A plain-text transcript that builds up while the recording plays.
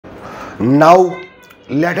Now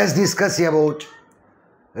let us discuss about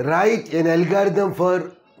write an algorithm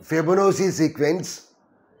for Fibonacci sequence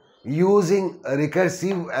using a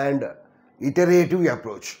recursive and iterative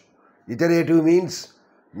approach. Iterative means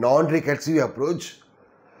non-recursive approach,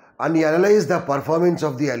 and analyze the performance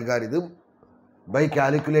of the algorithm by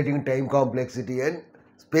calculating time complexity and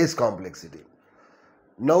space complexity.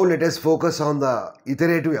 Now let us focus on the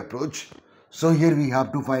iterative approach. So here we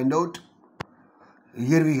have to find out,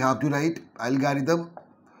 here we have to write algorithm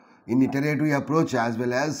in iterative approach as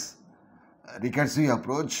well as recursive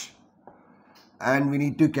approach, and we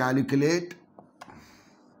need to calculate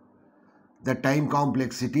the time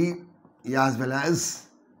complexity as well as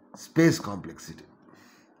space complexity.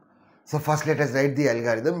 So first let us write the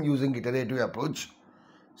algorithm using iterative approach.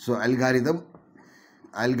 So algorithm,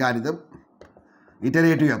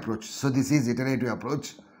 iterative approach. So this is iterative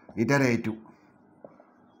approach, iterative.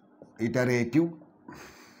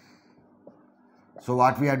 So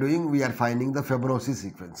what we are doing, we are finding the Fibonacci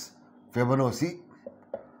sequence. Fibonacci.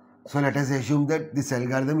 So let us assume that this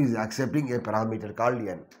algorithm is accepting a parameter called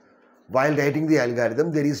n. While writing the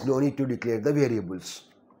algorithm, there is no need to declare the variables.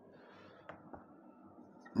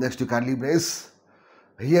 Next to curly brace.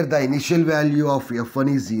 Here the initial value of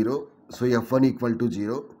f1 is 0. So f1 equal to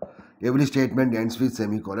 0. Every statement ends with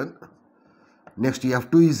semicolon. Next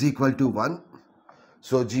f2 is equal to 1.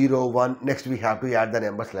 So 0, 1. Next we have to add the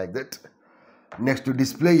numbers like that. Next to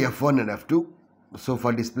display f1 and f2. So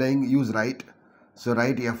for displaying use write. So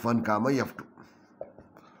write f1 comma f2.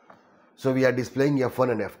 So we are displaying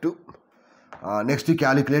f1 and f2. Next to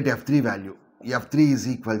calculate f3 value. f3 is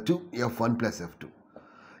equal to f1 plus f2.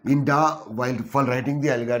 In DAA, while for writing the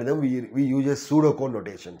algorithm, we use a pseudocode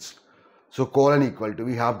notations. So colon equal to,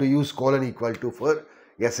 we have to use colon equal to for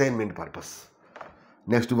assignment purpose.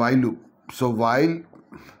 Next while loop. So while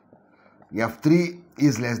f3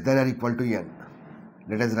 is less than or equal to n.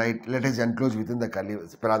 Let us enclose within the curly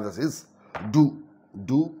parenthesis do.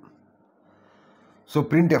 So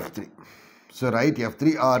print f3. So write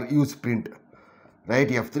f3 or use print. Write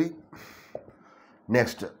f3.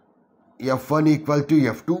 Next f1 equal to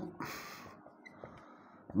f2.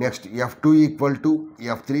 Next f2 equal to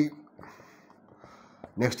f3.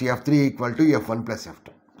 Next f3 equal to f1 plus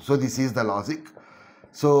f2. So this is the logic.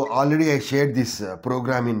 So already I shared this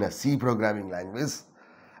program in a C programming language.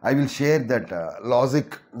 I will share that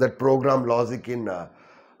logic, that program logic in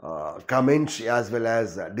comments as well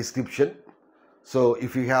as description. So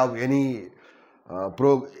if you have any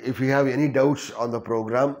doubts on the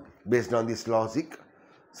program based on this logic,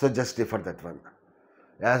 so just refer that one.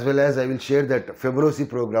 As well as I will share that Fibonacci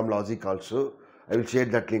program logic also. I will share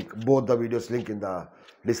that link, both the videos link in the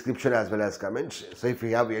description as well as comments. So if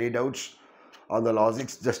you have any doubts on the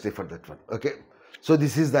logics, just refer that one. Okay. So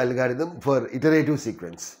this is the algorithm for iterative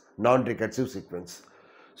sequence, non-recursive sequence.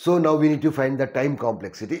 So now we need to find the time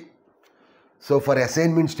complexity. So for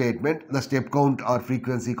assignment statement, the step count or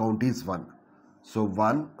frequency count is 1. So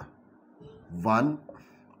 1.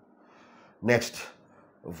 Next,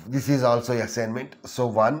 this is also assignment. So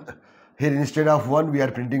 1. Here instead of 1, we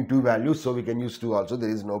are printing 2 values. So we can use 2 also. There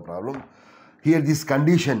is no problem. Here this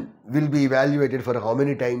condition will be evaluated for how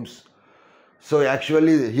many times. So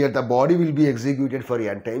actually here the body will be executed for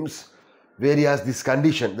n times, whereas this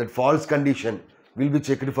condition, that false condition, will be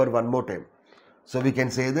checked for 1 more time. So we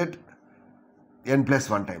can say that n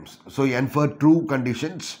plus 1 times. So n for true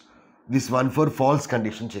conditions, this 1 for false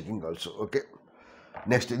condition checking also. Okay.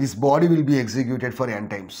 Next, this body will be executed for n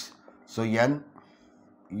times. So n,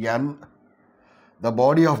 the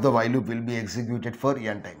body of the while loop will be executed for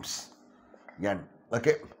n times. N.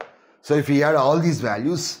 Okay. So if we add all these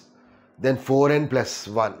values, then 4n plus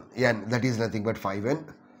 1 n, that is nothing but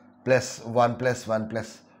 5n plus 1 plus 1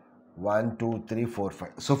 plus 1, 2, 3, 4, 5.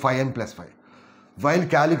 So 5n plus 5. While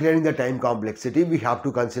calculating the time complexity, we have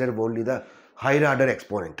to consider only the higher order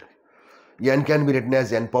exponent. N can be written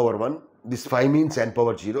as n power 1. This 5 means n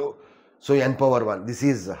power 0. So n power 1. This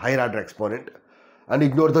is higher order exponent. And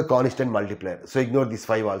ignore the constant multiplier. So ignore this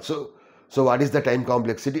 5 also. So what is the time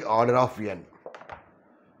complexity? Order of n.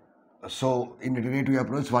 So in iterative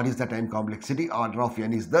approach, what is the time complexity? Order of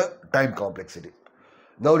n is the time complexity.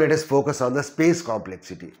 Now let us focus on the space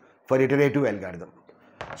complexity for iterative algorithm.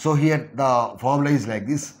 So here the formula is like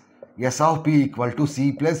this. S of p equal to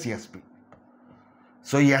c plus sp.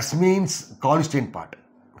 So s means constant part.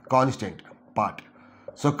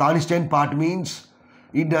 So constant part means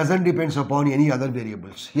it doesn't depend upon any other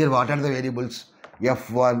variables. Here what are the variables?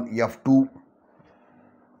 f1,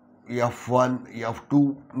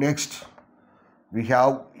 f2. Next we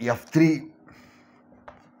have f3.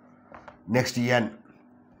 Next n.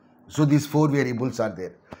 So these 4 variables are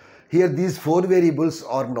there. Here these 4 variables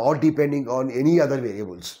are not depending on any other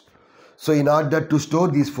variables. So in order to store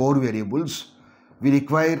these 4 variables, we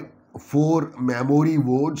require 4 memory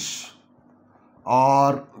words,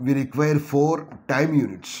 or we require 4 time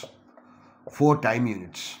units. 4 time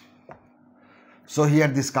units. So here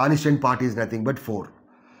this constant part is nothing but 4.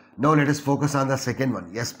 Now let us focus on the second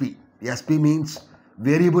one, SP. SP means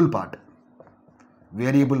variable part.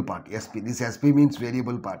 Variable part, SP. This SP means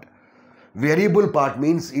variable part. Variable part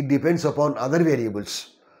means it depends upon other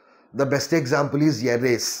variables. The best example is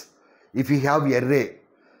arrays. If we have array,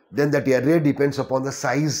 then that array depends upon the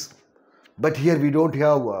size. But here we don't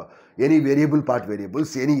have any variable part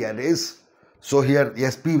variables, any arrays. So here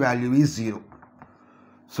SP value is 0.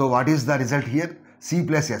 So what is the result here? C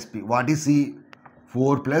plus SP. What is C?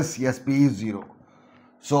 4 plus SP is 0.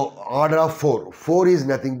 So order of 4. 4 is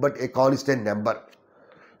nothing but a constant number.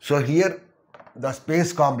 So here the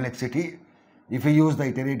space complexity, if we use the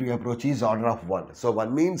iterative approach, is order of 1. So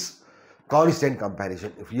 1 means constant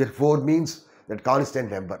comparison. If here 4 means that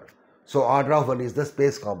constant number. So order of 1 is the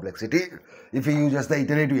space complexity if we use just the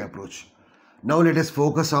iterative approach. Now let us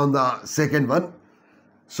focus on the second one.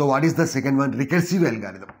 So what is the second one? Recursive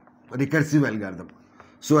algorithm. Recursive algorithm.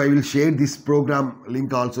 So I will share this program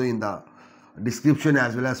link also in the description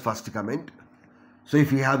as well as first comment. So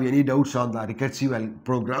if you have any doubts on the recursive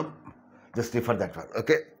program, just refer that one.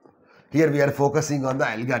 Okay. Here we are focusing on the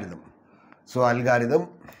algorithm. So algorithm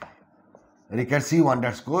recursive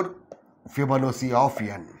underscore Fibonacci of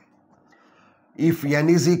n. If n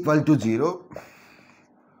is equal to 0,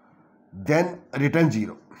 then return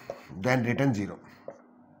 0. Then return 0.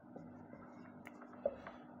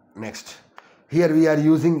 Next. Here we are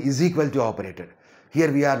using is equal to operator.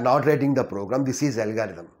 Here we are not writing the program. This is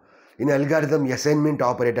algorithm. In algorithm, assignment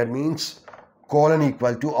operator means colon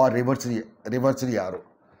equal to or reversely arrow.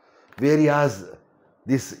 Whereas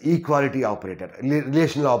this equality operator,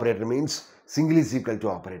 relational operator means single is equal to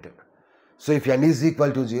operator. So if n is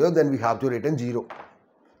equal to 0, then we have to return 0.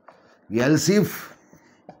 Else if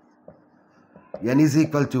n is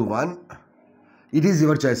equal to 1, it is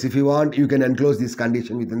your choice. If you want, you can enclose this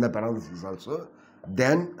condition within the parentheses also.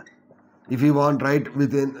 Then if you want, write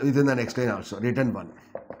within the next line also, return 1.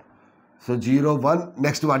 So 0, 1.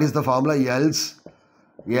 Next, what is the formula? Else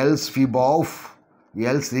fib of,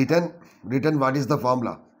 else return. Return, what is the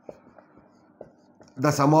formula?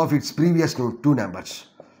 The sum of its previous two numbers.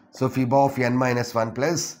 So fib of n minus 1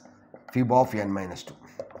 plus fib of n minus 2.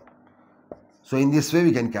 So in this way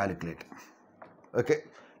we can calculate. Okay.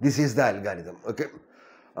 This is the algorithm. Okay.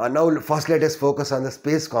 Now first let us focus on the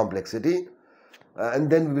space complexity and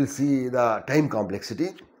then we will see the time complexity.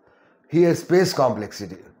 Here space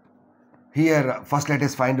complexity. Here first let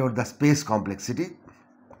us find out the space complexity.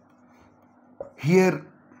 Here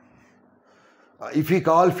if we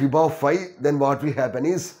call fib of 5, then what will happen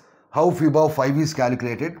is how fib of 5 is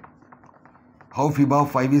calculated. How fib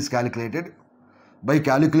of 5 is calculated? By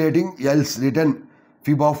calculating else return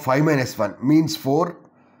fib of 5 minus 1 means 4.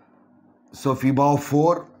 So fib of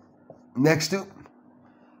 4. Next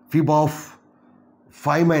fib of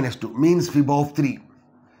 5 minus 2 means fib of 3.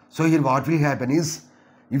 So here what will happen is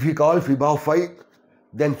if we call fib of 5,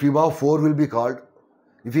 then fib of 4 will be called.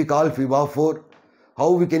 If we call fib of 4,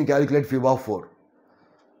 how we can calculate fib of 4?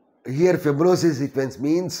 Here Fibonacci sequence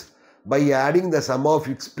means by adding the sum of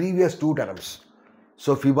its previous two terms.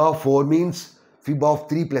 So fib of 4 means fib of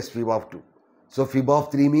 3 plus fib of 2. So fib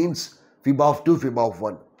of 3 means fib of 2, fib of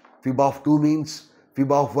 1. Fib of 2 means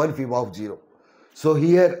fib of 1, fib of 0. So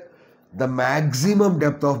here the maximum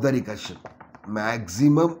depth of the recursion,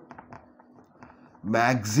 maximum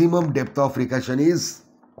depth of recursion is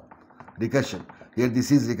recursion. Here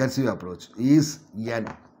this is recursive approach is n.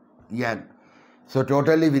 So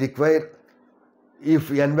totally we require,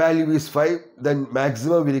 if n value is 5, then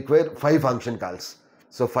maximum we require 5 function calls.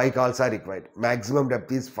 So 5 calls are required. Maximum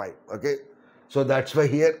depth is 5. Okay. So that's why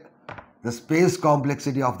here the space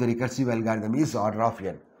complexity of the recursive algorithm is order of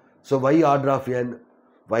n. So why order of n?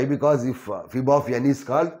 Why? Because if fib of n is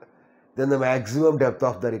called, then the maximum depth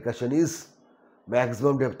of the recursion is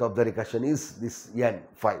this n,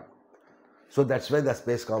 5. So that's why the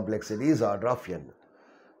space complexity is order of n.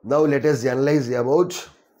 Now let us analyze about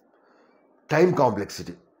time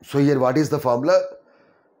complexity. So here what is the formula?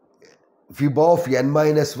 Fib of n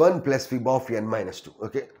minus 1 plus fib of n minus 2.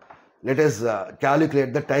 Okay. Let us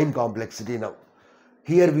calculate the time complexity now.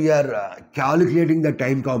 Here we are calculating the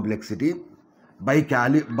time complexity by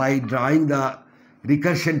drawing the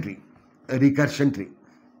recursion tree.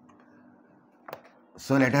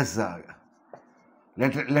 So let us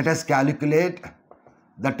calculate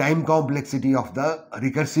the time complexity of the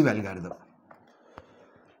recursive algorithm.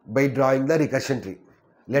 by drawing the recursion tree.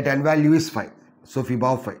 Let n value is 5. So fib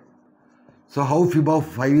of 5. So how fib of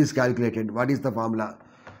 5 is calculated? What is the formula?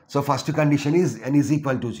 So first condition is n is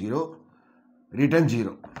equal to 0, return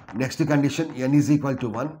 0. Next condition, n is equal to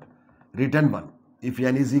 1, return 1. If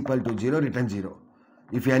n is equal to 0, return 0.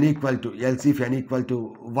 If n equal to, else if n equal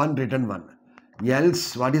to 1, return 1.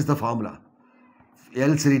 Else, what is the formula?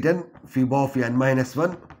 Else return fib of n minus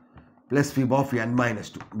 1 plus fib of n minus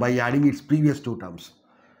 2 by adding its previous two terms.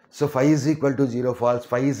 So 5 is equal to 0 false,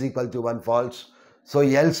 5 is equal to 1 false. So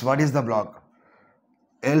else, what is the block?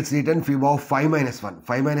 Else return fib of 5 minus 1.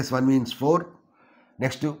 5 minus 1 means 4.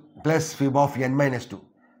 Next to plus fib of n minus 2.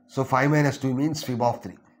 So 5 minus 2 means fib of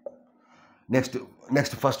 3.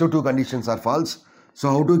 Next first two conditions are false. So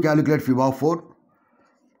how to calculate fib of 4?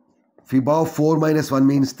 Fib of 4 minus 1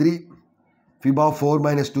 means 3. Fib of 4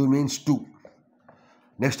 minus 2 means 2.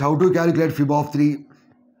 Next, how to calculate fib of 3?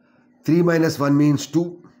 3 minus 1 means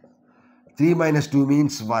 2. 3 minus 2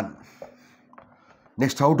 means 1.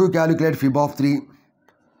 Next, how to calculate fib of 3?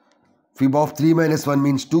 Fib of 3 minus 1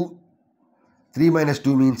 means 2. 3 minus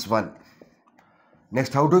 2 means 1.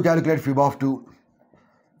 Next, how to calculate fib of 2?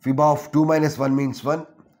 Fib of 2 minus 1 means 1.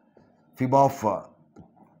 Fib of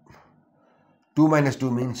 2 minus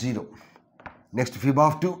 2 means 0. Next, fib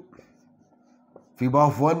of 2. Fib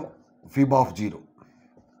of 1. Fib of 0.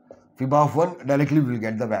 Fib of 1, directly we will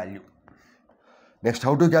get the value. Next,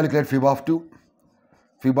 how to calculate fib of 2?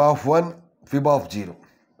 Fib of 1. Fib of 0.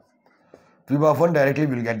 Fib of 1, directly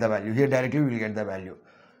we will get the value. Here directly we will get the value.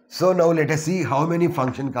 So now let us see how many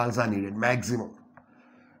function calls are needed, maximum.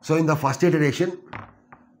 So in the first iteration,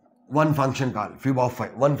 one function call, fib of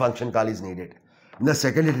 5, one function call is needed. In the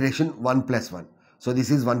second iteration, 1 plus 1. So this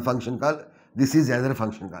is one function call, this is another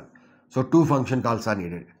function call. So two function calls are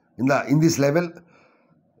needed. In this level,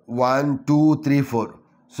 1, 2, 3, 4.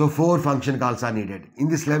 So 4 function calls are needed. In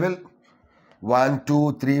this level, 1,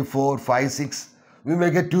 2, 3, 4, 5, 6. We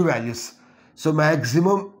may get 2 values. So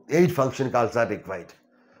maximum 8 function calls are required.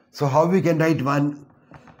 So how we can write 1,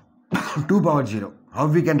 2 power 0. How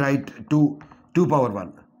we can write 2, 2 power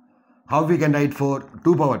 1. How we can write 4,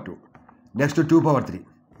 2 power 2. Next to 2 power 3.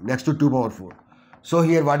 Next to 2 power 4. So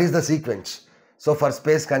here what is the sequence? So for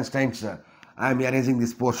space constraints, I am erasing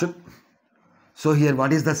this portion. So here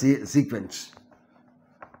what is the sequence?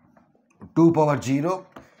 2 power 0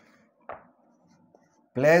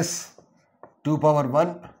 plus 2 power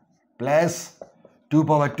 1 plus 2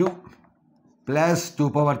 power 2 plus 2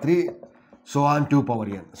 power 3, so on 2 power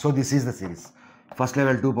n. So this is the series. First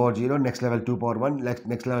level 2 power 0, next level 2 power 1,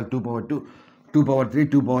 next level 2 power 2, 2 power 3,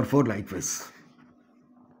 2 power 4 likewise.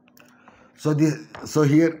 So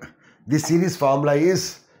here this series formula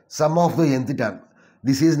is sum of the nth term.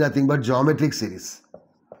 This is nothing but geometric series.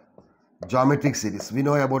 Geometric series. We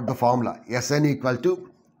know about the formula. Sn equal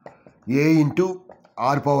to a into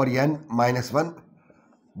r power n minus 1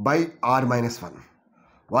 by r minus 1.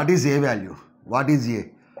 What is a value? What is a? A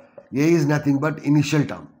is nothing but initial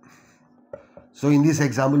term. So in this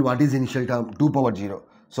example, what is initial term? 2 power 0.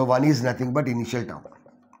 So 1 is nothing but initial term.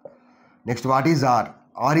 Next, what is r?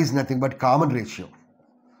 R is nothing but common ratio.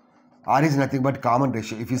 R is nothing but common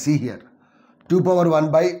ratio. If you see here, 2 power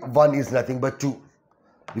 1 by 1 is nothing but 2.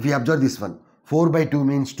 If you observe this one, 4 by 2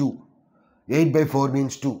 means 2. 8 by 4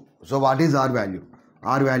 means 2. So what is R value?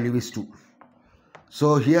 R value is 2.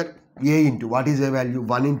 So here A into, what is A value?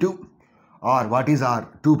 1 into R. What is R?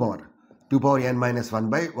 2 power. 2 power n minus 1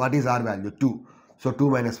 by, what is R value? 2. So 2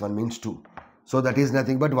 minus 1 means 2. So that is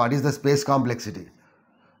nothing but what is the space complexity?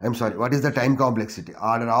 What is the time complexity?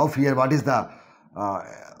 Order of, here what is the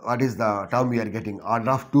term we are getting?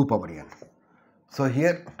 Order of 2 power n. So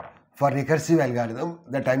here for recursive algorithm,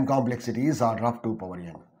 the time complexity is order of 2 power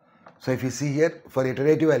n. So if you see here, for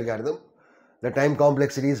iterative algorithm, the time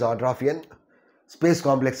complexity is order of n, space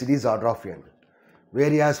complexity is order of n.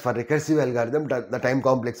 Whereas for recursive algorithm, the time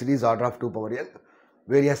complexity is order of 2 power n,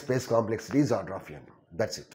 whereas space complexity is order of n. That's it.